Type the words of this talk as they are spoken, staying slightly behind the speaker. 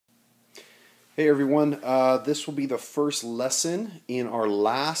Hey everyone, this will be the first lesson in our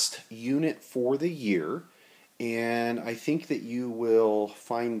last unit for the year, and I think that you will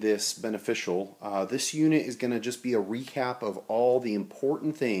find this beneficial. This unit is going to just be a recap of all the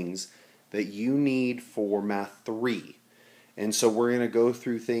important things that you need for Math 3. And so we're going to go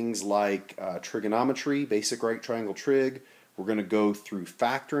through things like trigonometry, basic right triangle trig. We're going to go through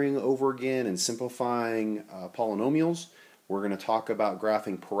factoring over again and simplifying polynomials. We're going to talk about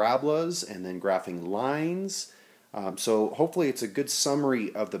graphing parabolas and then graphing lines. So hopefully it's a good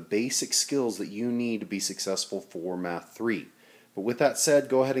summary of the basic skills that you need to be successful for Math 3. But with that said,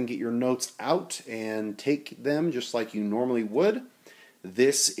 go ahead and get your notes out and take them just like you normally would.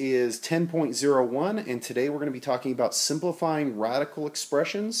 This is 10.01, and today we're going to be talking about simplifying radical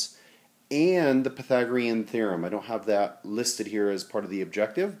expressions and the Pythagorean Theorem. I don't have that listed here as part of the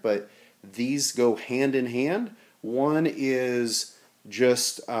objective, but these go hand in hand. One is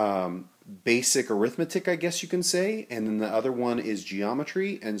just basic arithmetic, I guess you can say, and then the other one is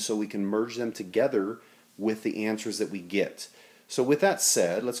geometry, and so we can merge them together with the answers that we get. So with that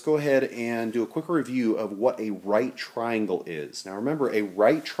said, let's go ahead and do a quick review of what a right triangle is. Now remember, a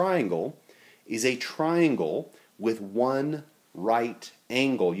right triangle is a triangle with one right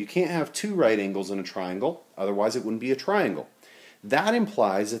angle. You can't have two right angles in a triangle, otherwise it wouldn't be a triangle. That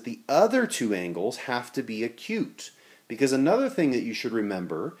implies that the other two angles have to be acute. Because another thing that you should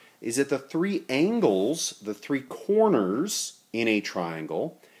remember is that the three angles, the three corners in a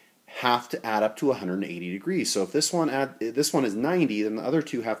triangle, have to add up to 180 degrees. So if this one is 90, then the other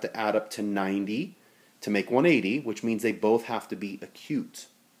two have to add up to 90 to make 180, which means they both have to be acute.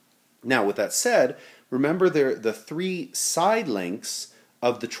 Now with that said, remember the three side lengths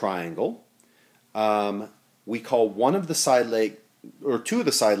of the triangle. We call one of the side lengths, or two of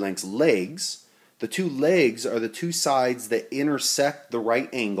the side lengths, legs. The two legs are the two sides that intersect the right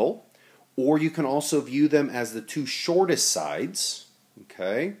angle, or you can also view them as the two shortest sides.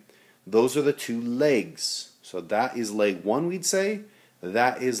 Okay, those are the two legs. So that is leg 1, we'd say.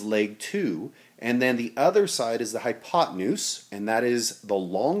 That is leg 2. And then the other side is the hypotenuse, and that is the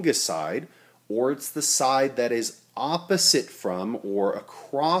longest side, or it's the side that is opposite from or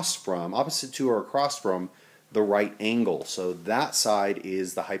across from, opposite to or across from the right angle. So that side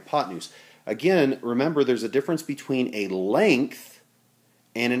is the hypotenuse. Again, remember there's a difference between a length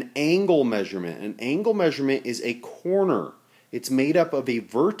and an angle measurement. An angle measurement is a corner. It's made up of a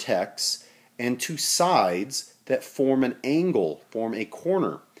vertex and two sides that form an angle, form a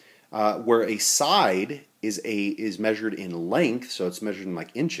corner. Where a side is measured in length, so it's measured in like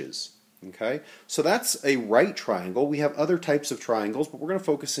inches. Okay, so that's a right triangle. We have other types of triangles, but we're going to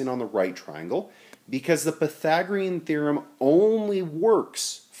focus in on the right triangle because the Pythagorean theorem only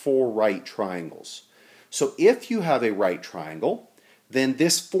works for right triangles. So if you have a right triangle, then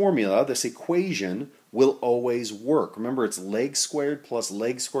this formula, this equation, will always work. Remember, it's leg squared plus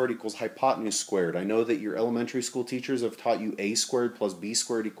leg squared equals hypotenuse squared. I know that your elementary school teachers have taught you a squared plus b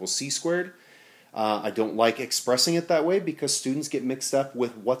squared equals c squared. I don't like expressing it that way because students get mixed up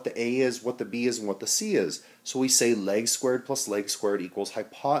with what the a is, what the b is, and what the c is. So we say leg squared plus leg squared equals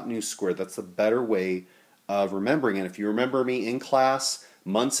hypotenuse squared. That's the better way of remembering it. If you remember me in class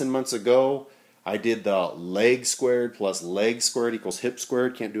months and months ago, I did the leg squared plus leg squared equals hip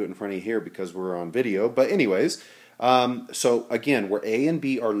squared. Can't do it in front of you here because we're on video. But anyways, so again, where a and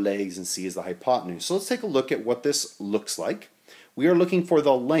b are legs and c is the hypotenuse. So let's take a look at what this looks like. We are looking for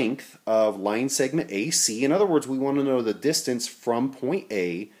the length of line segment AC. In other words, we want to know the distance from point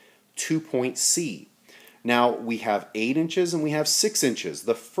A to point C. Now, we have 8 inches and we have 6 inches.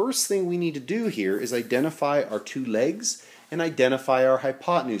 The first thing we need to do here is identify our two legs and identify our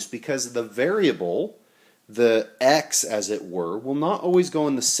hypotenuse, because the variable, the x as it were, will not always go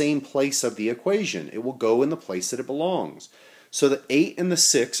in the same place of the equation. It will go in the place that it belongs. So the 8 and the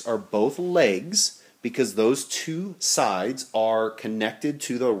 6 are both legs, because those two sides are connected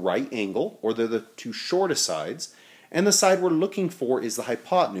to the right angle, or they're the two shortest sides, and the side we're looking for is the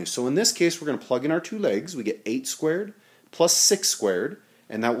hypotenuse. So in this case, we're going to plug in our two legs. We get 8 squared plus 6 squared,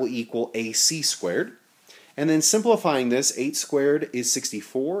 and that will equal AC squared. And then simplifying this, 8 squared is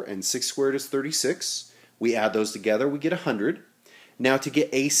 64, and 6 squared is 36. We add those together, we get 100. Now to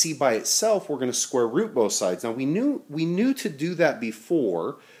get AC by itself, we're going to square root both sides. Now we knew to do that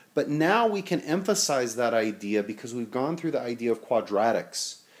before, but now we can emphasize that idea because we've gone through the idea of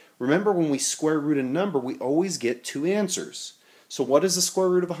quadratics. Remember, when we square root a number, we always get two answers. So what is the square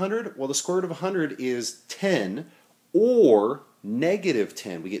root of 100? Well, the square root of 100 is 10 or negative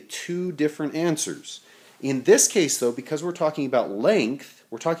 10. We get two different answers. In this case, though, because we're talking about length,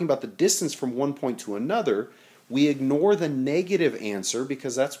 we're talking about the distance from one point to another, We ignore the negative answer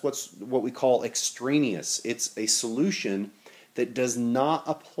because that's what we call extraneous. It's a solution that does not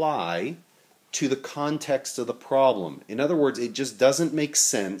apply to the context of the problem. In other words, it just doesn't make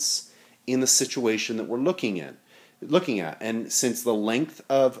sense in the situation that we're looking at. And since the length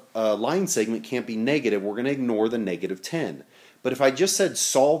of a line segment can't be negative, we're going to ignore the negative 10. But if I just said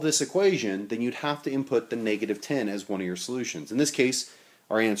solve this equation, then you'd have to input the negative 10 as one of your solutions. In this case,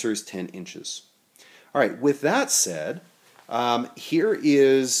 our answer is 10 inches. All right, with that said, here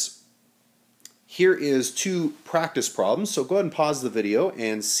is two practice problems. So go ahead and pause the video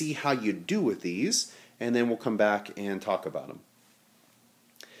and see how you do with these, and then we'll come back and talk about them.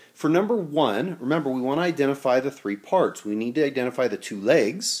 For number 1, remember we want to identify the 3 parts. We need to identify the 2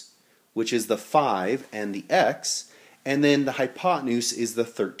 legs, which is the 5 and the x, and then the hypotenuse is the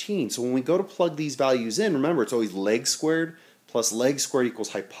 13. So when we go to plug these values in, remember it's always leg squared plus leg squared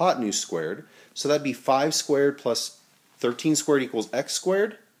equals hypotenuse squared. So that'd be 5 squared plus 13 squared equals x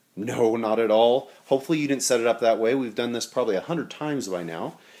squared. No, not at all. Hopefully you didn't set it up that way. We've done this probably 100 times by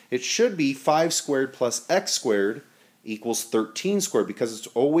now. It should be 5 squared plus x squared equals 13 squared because it's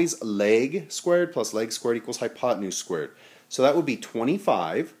always leg squared plus leg squared equals hypotenuse squared. So that would be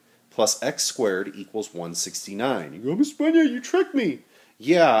 25 plus x squared equals 169. You go, Mr. Bunya, you tricked me.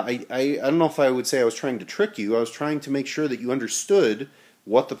 Yeah, I don't know if I would say I was trying to trick you. I was trying to make sure that you understood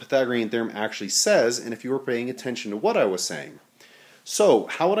what the Pythagorean theorem actually says and if you were paying attention to what I was saying. So,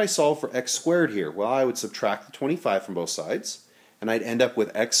 how would I solve for x squared here? Well, I would subtract the 25 from both sides, and I'd end up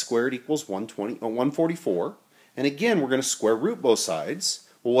with x squared equals 144. And again, we're going to square root both sides.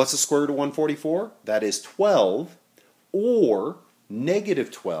 Well, what's the square root of 144? That is 12, or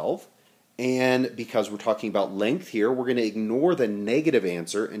negative 12. And because we're talking about length here, we're going to ignore the negative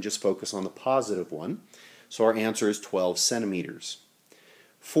answer and just focus on the positive one. So our answer is 12 centimeters.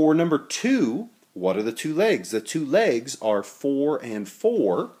 For number 2, what are the 2 legs? The 2 legs are 4 and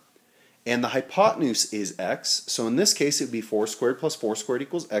 4, and the hypotenuse is x. So in this case, it would be 4 squared plus 4 squared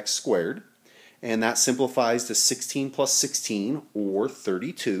equals x squared. And that simplifies to 16 plus 16, or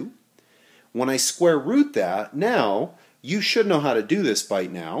 32. When I square root that, now, you should know how to do this by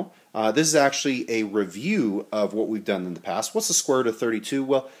now. This is actually a review of what we've done in the past. What's the square root of 32?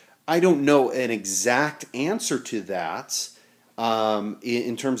 Well, I don't know an exact answer to that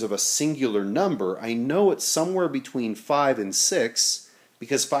in terms of a singular number. I know it's somewhere between 5 and 6,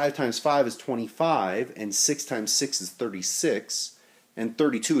 because 5 times 5 is 25, and 6 times 6 is 36. And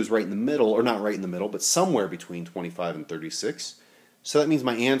 32 is right in the middle, or not right in the middle, but somewhere between 25 and 36. So that means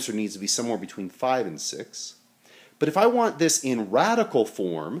my answer needs to be somewhere between 5 and 6. But if I want this in radical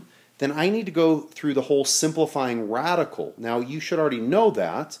form, then I need to go through the whole simplifying radical. Now, you should already know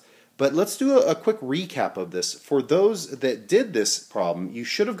that, but let's do a quick recap of this. For those that did this problem, you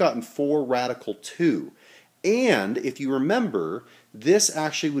should have gotten 4 radical 2. And if you remember, this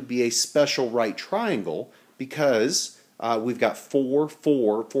actually would be a special right triangle because we've got 4,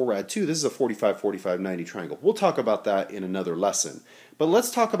 4, 4 rad 2. This is a 45, 45, 90 triangle. We'll talk about that in another lesson. But let's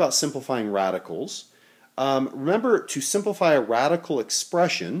talk about simplifying radicals. Remember, to simplify a radical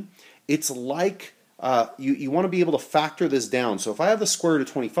expression, it's like you want to be able to factor this down. So if I have the square root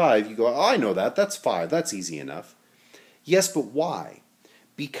of 25, you go, oh, I know that. That's 5. That's easy enough. Yes, but why?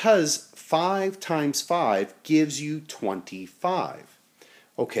 Because 5 times 5 gives you 25.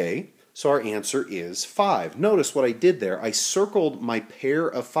 Okay. So our answer is 5. Notice what I did there. I circled my pair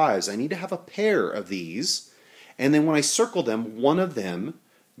of 5s. I need to have a pair of these. And then when I circle them, one of them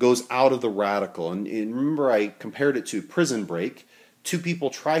goes out of the radical. And remember, I compared it to Prison Break. 2 people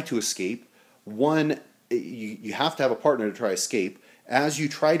try to escape. One, you have to have a partner to try to escape. As you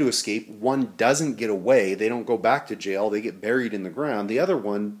try to escape, one doesn't get away. They don't go back to jail. They get buried in the ground. The other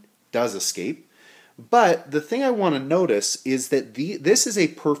one does escape. But the thing I want to notice is that this is a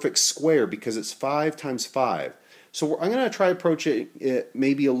perfect square because it's 5 times 5. So I'm going to try to approach it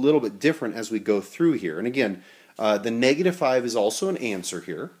maybe a little bit different as we go through here. And again, the negative 5 is also an answer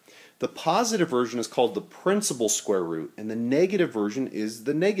here. The positive version is called the principal square root, and the negative version is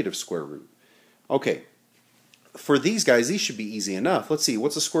the negative square root. Okay, for these guys, these should be easy enough. Let's see,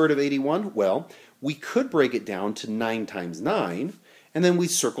 what's the square root of 81? Well, we could break it down to 9 times 9. And then we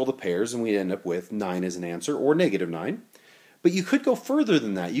circle the pairs and we end up with 9 as an answer, or negative 9. But you could go further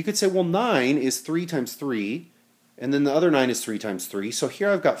than that. You could say, well, 9 is 3 times 3, and then the other 9 is 3 times 3. So here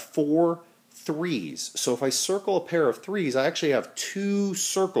I've got 4 3s. So if I circle a pair of 3s, I actually have 2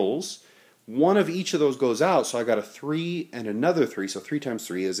 circles. One of each of those goes out, so I got a 3 and another 3. So 3 times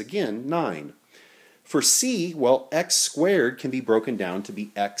 3 is, again, 9. For C, well, x squared can be broken down to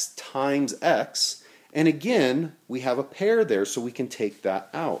be x times x. And again, we have a pair there, so we can take that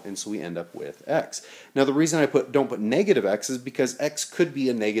out, and so we end up with x. Now the reason I don't put negative x is because x could be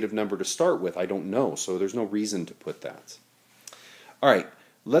a negative number to start with. I don't know, so there's no reason to put that. All right,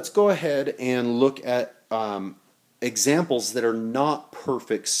 let's go ahead and look at examples that are not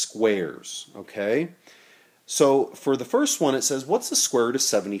perfect squares, okay? So for the first one, it says, what's the square root of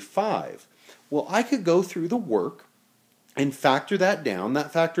 75? Well, I could go through the work and factor that down.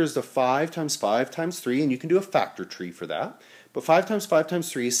 That factor is the 5 times 5 times 3, and you can do a factor tree for that. But 5 times 5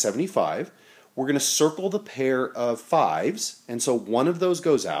 times 3 is 75. We're going to circle the pair of 5s, and so one of those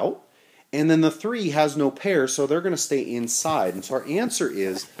goes out. And then the 3 has no pair, so they're going to stay inside. And so our answer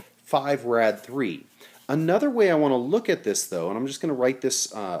is 5 rad 3. Another way I want to look at this, though, and I'm just going to write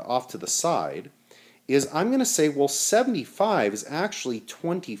this off to the side, is I'm going to say, well, 75 is actually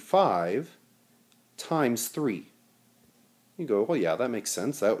 25 times 3. You go, well, yeah, that makes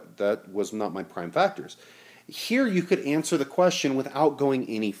sense. That was not my prime factors. Here you could answer the question without going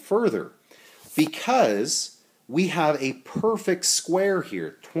any further, because we have a perfect square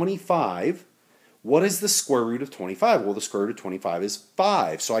here, 25. What is the square root of 25? Well, the square root of 25 is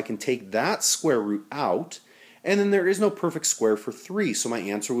 5, so I can take that square root out, and then there is no perfect square for 3, so my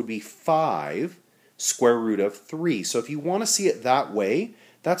answer would be 5 square root of 3. So if you want to see it that way,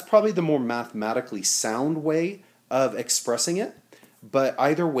 that's probably the more mathematically sound way of expressing it, but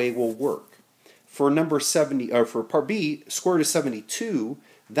either way will work. For number 70, or for part B, square root of 72,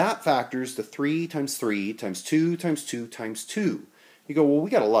 that factors the 3 times 3 times 2 times 2 times 2. You go, well, we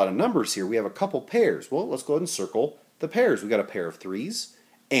got a lot of numbers here. We have a couple pairs. Well, let's go ahead and circle the pairs. We got a pair of 3s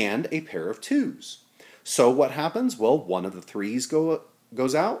and a pair of 2s. So what happens? Well, one of the 3s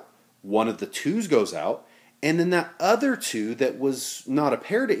goes out, one of the 2s goes out, and then that other 2 that was not a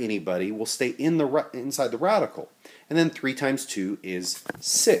pair to anybody will stay inside the radical. And then 3 times 2 is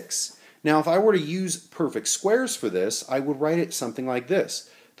 6. Now, if I were to use perfect squares for this, I would write it something like this.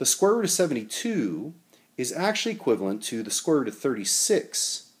 The square root of 72 is actually equivalent to the square root of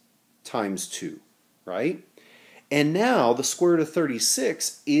 36 times 2, right? And now the square root of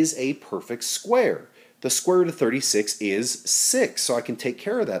 36 is a perfect square. The square root of 36 is 6, so I can take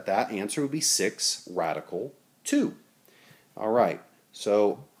care of that. That answer would be 6 radical 2. All right,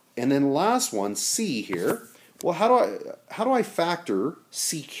 so, and then last one, c here. Well, how do I factor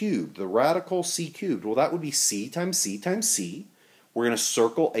c cubed, the radical c cubed? Well, that would be c times c times c. We're going to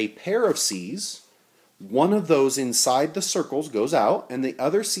circle a pair of c's. One of those inside the circles goes out, and the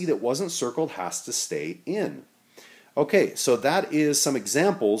other c that wasn't circled has to stay in. Okay, so that is some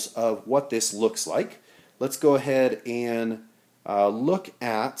examples of what this looks like. Let's go ahead and look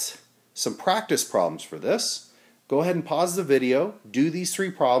at some practice problems for this. Go ahead and pause the video, do these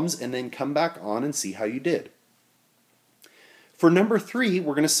 3 problems, and then come back on and see how you did. For number 3,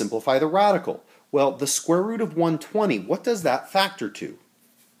 we're going to simplify the radical. Well, the square root of 120, what does that factor to?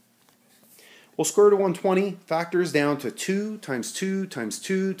 Well, square root of 120 factors down to 2 times 2 times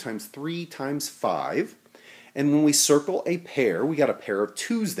 2 times 3 times 5. And when we circle a pair, we got a pair of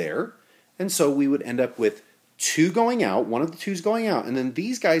 2's there. And so we would end up with 2 going out, one of the 2's going out. And then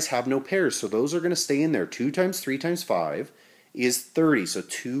these guys have no pairs, so those are going to stay in there. 2 times 3 times 5 is 30, so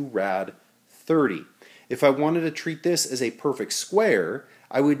 2 rad 30. If I wanted to treat this as a perfect square,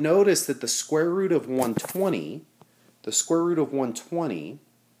 I would notice that the square root of 120,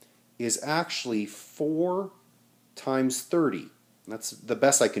 is actually 4 times 30. That's the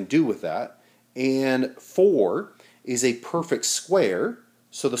best I can do with that. And 4 is a perfect square,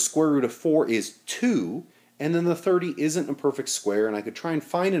 so the square root of 4 is 2, and then the 30 isn't a perfect square, and I could try and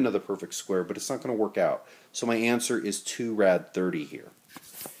find another perfect square, but it's not going to work out. So my answer is 2 rad 30 here.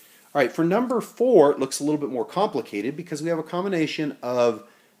 All right, for number 4, it looks a little bit more complicated because we have a combination of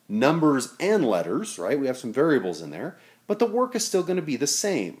numbers and letters, right? We have some variables in there, but the work is still going to be the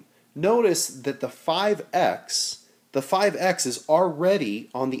same. Notice that the 5x is already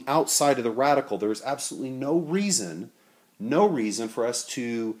on the outside of the radical. There's absolutely no reason for us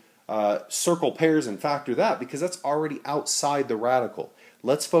to circle pairs and factor that because that's already outside the radical.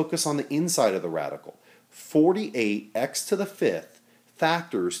 Let's focus on the inside of the radical. 48x to the 5th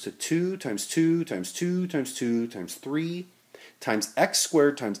factors to 2 times 2 times 2 times 2 times 3 times x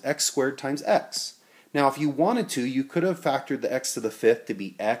squared times x squared times x. Now, if you wanted to, you could have factored the x to the 5th to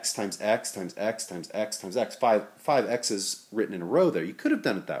be x times x times x times x times x. Five x's written in a row there. You could have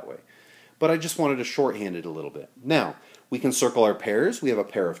done it that way. But I just wanted to shorthand it a little bit. Now, we can circle our pairs. We have a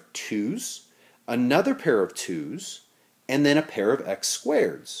pair of 2's, another pair of 2's, and then a pair of x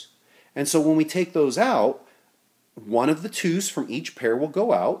squareds. And so when we take those out, one of the 2's from each pair will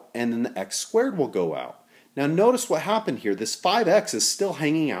go out, and then the x squared will go out. Now notice what happened here. This 5x is still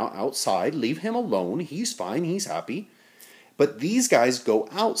hanging out outside. Leave him alone. He's fine. He's happy. But these guys go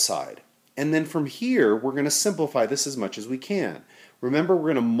outside. And then from here, we're going to simplify this as much as we can. Remember,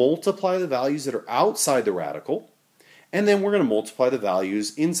 we're going to multiply the values that are outside the radical. And then we're going to multiply the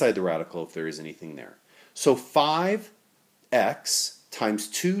values inside the radical if there is anything there. So 5x times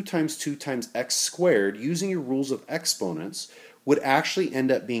 2 times 2 times x squared, using your rules of exponents, would actually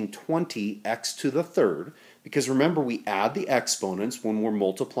end up being 20x to the third, because remember, we add the exponents when we're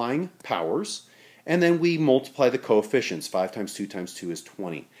multiplying powers, and then we multiply the coefficients. 5 times 2 times 2 is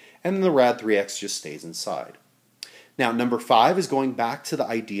 20. And then the rad 3x just stays inside. Now, number 5 is going back to the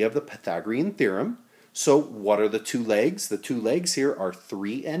idea of the Pythagorean Theorem. So what are the two legs? The two legs here are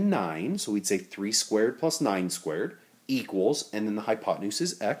 3 and 9. So we'd say 3 squared plus 9 squared equals, and then the hypotenuse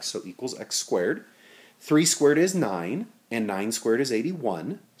is x, so equals x squared. 3 squared is 9, and 9 squared is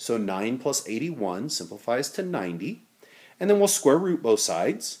 81. So 9 plus 81 simplifies to 90. And then we'll square root both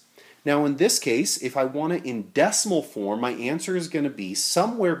sides. Now in this case, if I want it in decimal form, my answer is going to be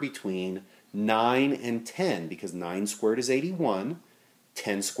somewhere between 9 and 10, because 9 squared is 81,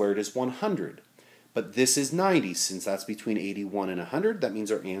 10 squared is 100. But this is 90, since that's between 81 and 100, that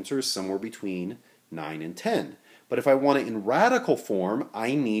means our answer is somewhere between 9 and 10. But if I want it in radical form,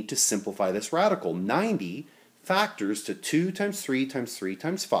 I need to simplify this radical. 90 factors to 2 times 3 times 3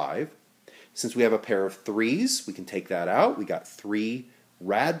 times 5. Since we have a pair of 3's, we can take that out. We got 3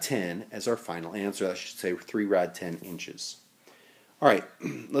 rad 10 as our final answer. I should say 3 rad 10 inches. All right,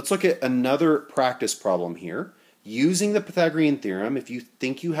 let's look at another practice problem here. Using the Pythagorean Theorem, if you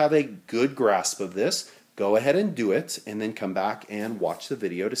think you have a good grasp of this, go ahead and do it, and then come back and watch the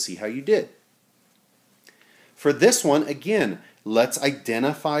video to see how you did. For this one, again, let's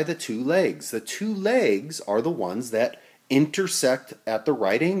identify the two legs. The two legs are the ones that intersect at the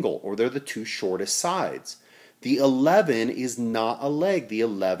right angle, or they're the two shortest sides. The 11 is not a leg. The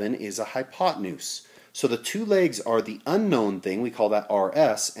 11 is a hypotenuse. So the two legs are the unknown thing. We call that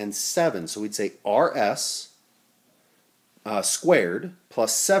RS, and 7. So we'd say RS squared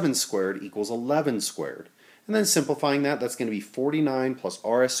plus 7 squared equals 11 squared. And then simplifying that, that's going to be 49 plus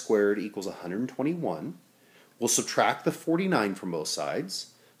RS squared equals 121. We'll subtract the 49 from both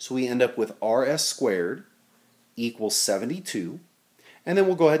sides. So we end up with RS squared equals 72. And then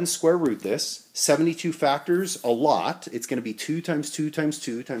we'll go ahead and square root this. 72 factors a lot. It's going to be 2 times 2 times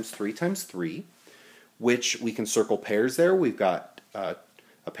 2 times 3 times 3, which we can circle pairs there. We've got a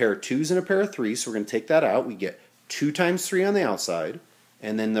pair of 2's and a pair of 3's, so we're going to take that out. We get 2 times 3 on the outside,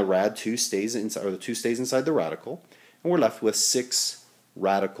 and then the rad 2 stays inside, or the 2 stays inside the radical, and we're left with 6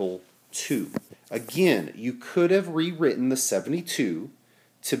 radical 2. Again, you could have rewritten the 72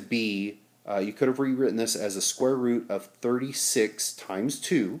 to be, you could have rewritten this as a square root of 36 times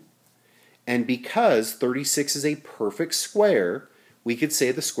 2, and because 36 is a perfect square, we could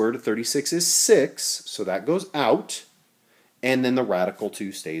say the square root of 36 is 6, so that goes out, and then the radical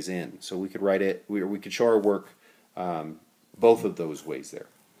 2 stays in. So we could write it, we could show our work both of those ways there.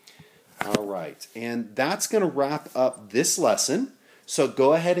 All right, and that's going to wrap up this lesson. So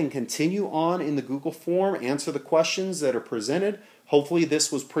go ahead and continue on in the Google form, answer the questions that are presented. Hopefully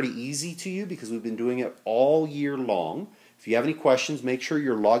this was pretty easy to you because we've been doing it all year long. If you have any questions, make sure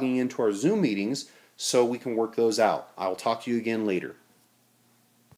you're logging into our Zoom meetings so we can work those out. I will talk to you again later.